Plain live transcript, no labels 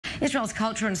Israel's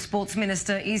Culture and Sports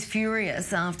Minister is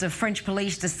furious after French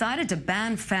police decided to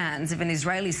ban fans of an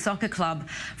Israeli soccer club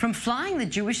from flying the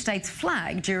Jewish state's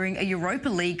flag during a Europa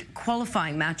League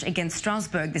qualifying match against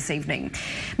Strasbourg this evening.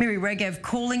 Miri Regev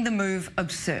calling the move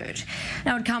absurd.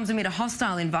 Now, it comes amid a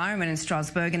hostile environment in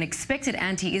Strasbourg and expected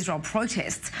anti-Israel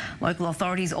protests. Local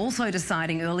authorities also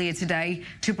deciding earlier today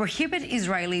to prohibit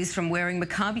Israelis from wearing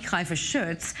Maccabi Haifa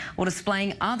shirts or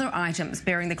displaying other items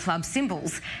bearing the club's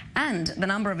symbols, and the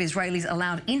number of Israelis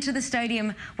allowed into the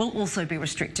stadium will also be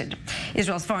restricted.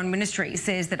 Israel's foreign ministry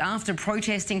says that after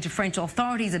protesting to French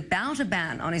authorities about a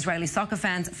ban on Israeli soccer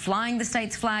fans flying the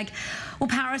state's flag, well,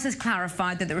 Paris has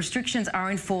clarified that the restrictions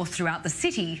are enforced throughout the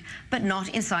city, but not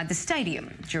inside the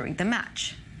stadium during the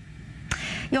match.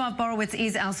 Yoav Borowitz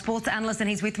is our sports analyst, and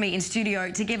he's with me in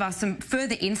studio to give us some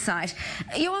further insight.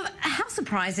 Yoav, how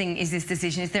surprising is this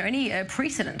decision? Is there any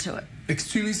precedent to it?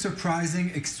 Extremely surprising,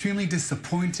 extremely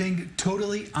disappointing,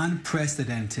 totally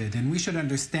unprecedented. And we should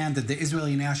understand that the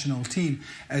Israeli national team,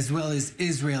 as well as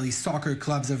Israeli soccer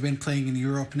clubs, have been playing in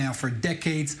Europe now for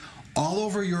decades, all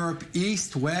over Europe,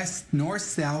 east, west, north,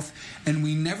 south, and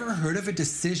we never heard of a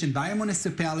decision by a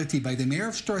municipality, by the mayor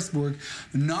of Strasbourg,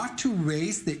 not to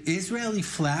raise the Israeli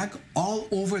flag all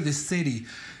over the city.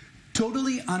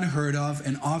 Totally unheard of,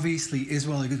 and obviously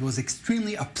Israel was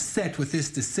extremely upset with this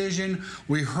decision.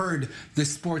 We heard the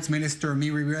sports minister,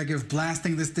 Miri Regev,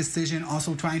 blasting this decision,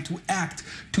 also trying to act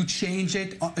to change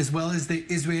it, as well as the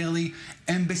Israeli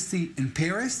embassy in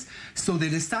Paris. So they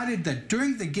decided that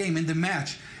during the game, in the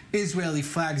match, Israeli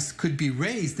flags could be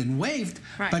raised and waved,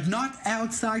 right, but not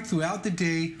outside throughout the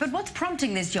day. But what's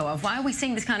prompting this, Yoav? Why are we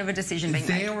seeing this kind of a decision being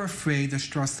made? They are afraid, the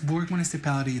Strasbourg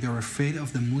municipality, they're afraid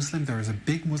of the Muslim. There is a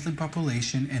big Muslim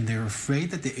population, and they're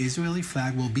afraid that the Israeli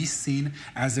flag will be seen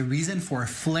as a reason for a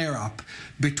flare-up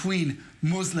between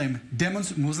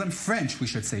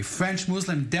French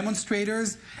Muslim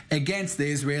demonstrators against the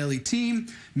Israeli team,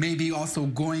 maybe also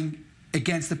going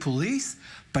against the police.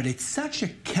 But it's such a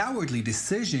cowardly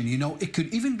decision, you know. It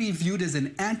could even be viewed as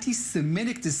an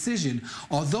anti-Semitic decision,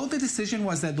 although the decision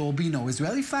was that there will be no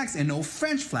Israeli flags and no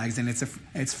French flags, and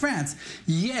it's France.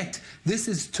 Yet, this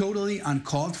is totally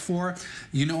uncalled for.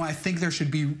 You know, I think there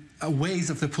should be ways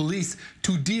of the police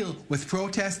to deal with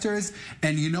protesters.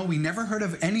 And, you know, we never heard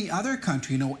of any other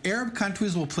country. You know, Arab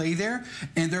countries will play there,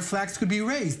 and their flags could be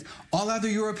raised. All other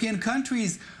European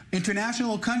countries,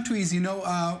 international countries, you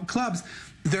know, clubs,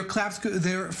 their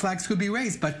flags could be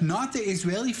raised, but not the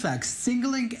Israeli flag.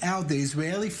 Singling out the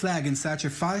Israeli flag in such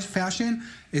a fashion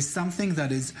is something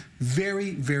that is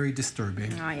very, very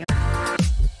disturbing.